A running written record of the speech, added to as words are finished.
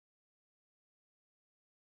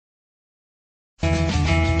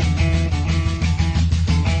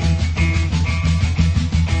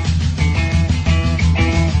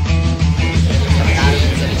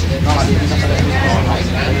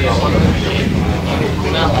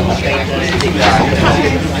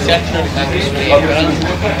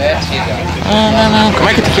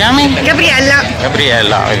Com'è che ti chiami? Gabriella.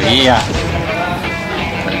 Gabriella, via.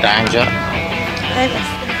 Danger.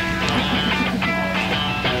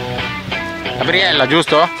 Gabriella,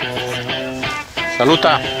 giusto?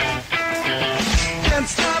 Saluta.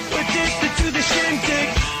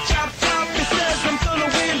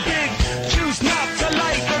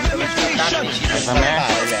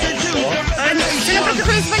 Sono proprio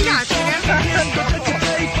quelle sbagliate,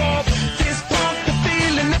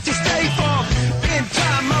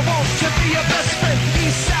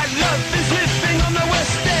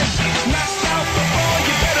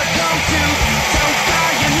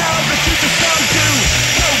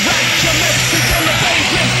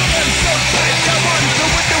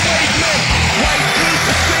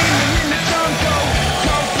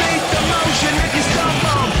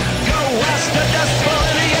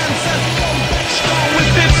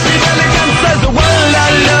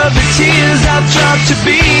 tears I've tried to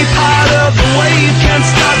be part of the wave, can't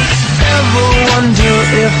stop, ever wonder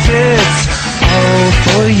if it's all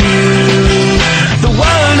for you. The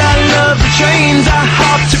world I love, the trains I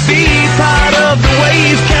hop to be part of the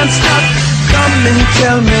wave, can't stop, come and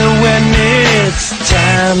tell me when it's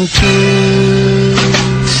time to.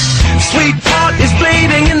 Sweetheart is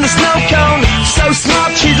bleeding in the snow cone, so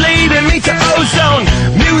smart she's leading me to ozone.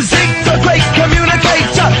 Music, the great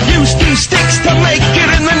communicator, used to sticks to make it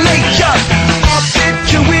in the nature. I'll fit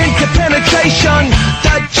you into penetration,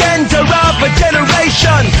 the gender of a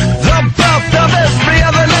generation, the birth of every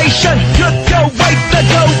other nation. You'd go wait the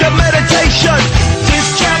go to meditation.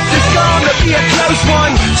 This chapter's gonna be a close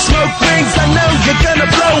one. Smoke rings, I know you're gonna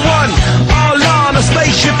blow one. All on a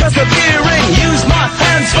spaceship persevering, use my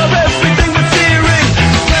hands for everything but fearing.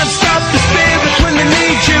 Can't stop the spirit when they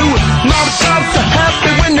need you. Mom tops are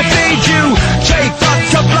happy when they feed you.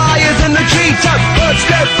 Butterflies in the treetop, birds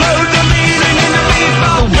get blown, the meaning in the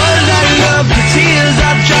meatball. The world I love, the tears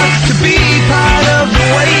I've dropped to be part of the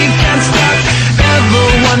wave, can't stop, ever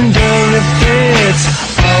wonder if it's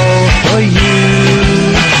all for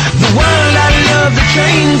you. The world I love, the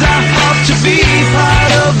trains I hop to be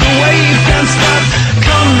part of the wave, can't stop,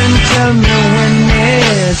 come and tell me when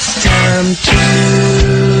it's time to.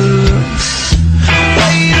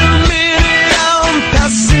 Wait a minute, I'm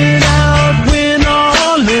passing out, win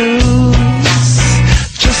or lose,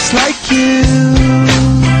 just like you.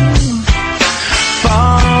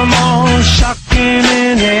 Far more shocking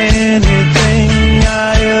than anything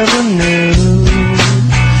I ever knew.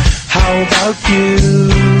 How about you?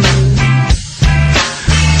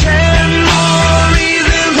 10 more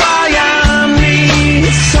reasons why I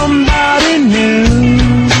need somebody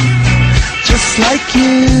new, just like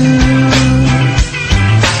you.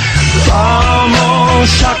 Far more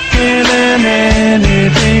shocking than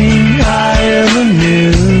anything I ever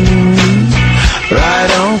knew.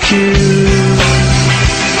 Right on cue.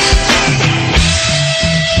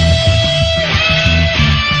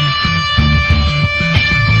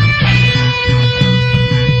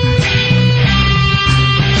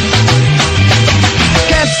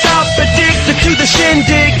 Can't stop, addicted to the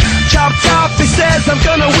shindig. Chop top, he says I'm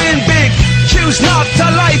gonna win big. Choose not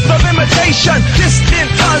a life of imitation.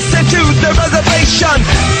 Distant us into the reservation.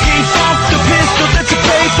 Keep off the pistol that you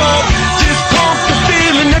pay for. Just pump the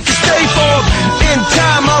feeling that you stay for. In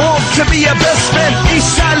time I want to be your best friend.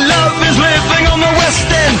 Eastside love is living on the west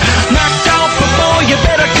end. Knocked out before you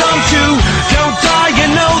better come to. Don't die, you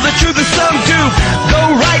know the truth is some do.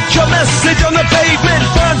 Go write your message on the pavement.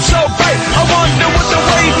 Burn so bright, I wonder what the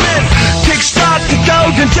wave meant. Kickstart the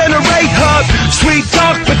golden generate hub. Sweet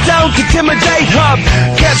talk but don't intimidate hub.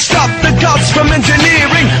 Can't stop the gods from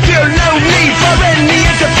engineering. Feel no need for any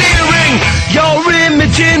interfering. Your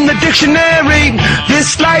image in the dictionary.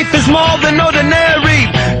 This life is more than ordinary.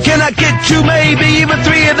 Can I get you maybe even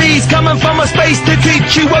 3 of these? Coming from a space to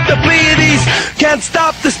teach you of the Pleiades. Can't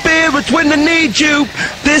stop the spirits when they need you.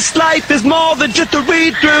 This life is more than just a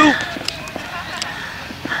read through.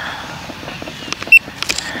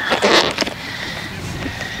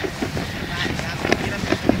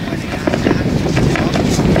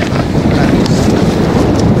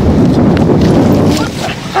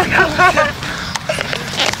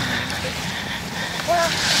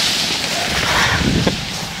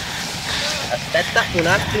 Aspetta un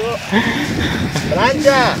attimo.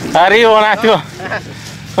 Francia! Arrivo un attimo.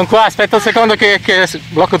 Sono qua, aspetta un secondo che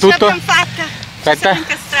blocco tutto. Ce l'abbiamo fatta. Aspetta.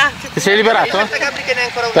 Ti sei liberato?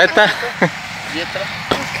 Aspetta. Dietro.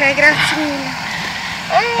 Ok, grazie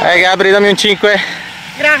mille. Gabri, dammi un 5.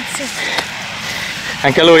 Grazie.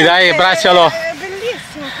 Anche a lui, dai, abbraccialo. È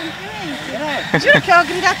bellissimo, complimenti. Giuro che ho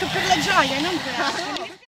gridato per la gioia, non per altro.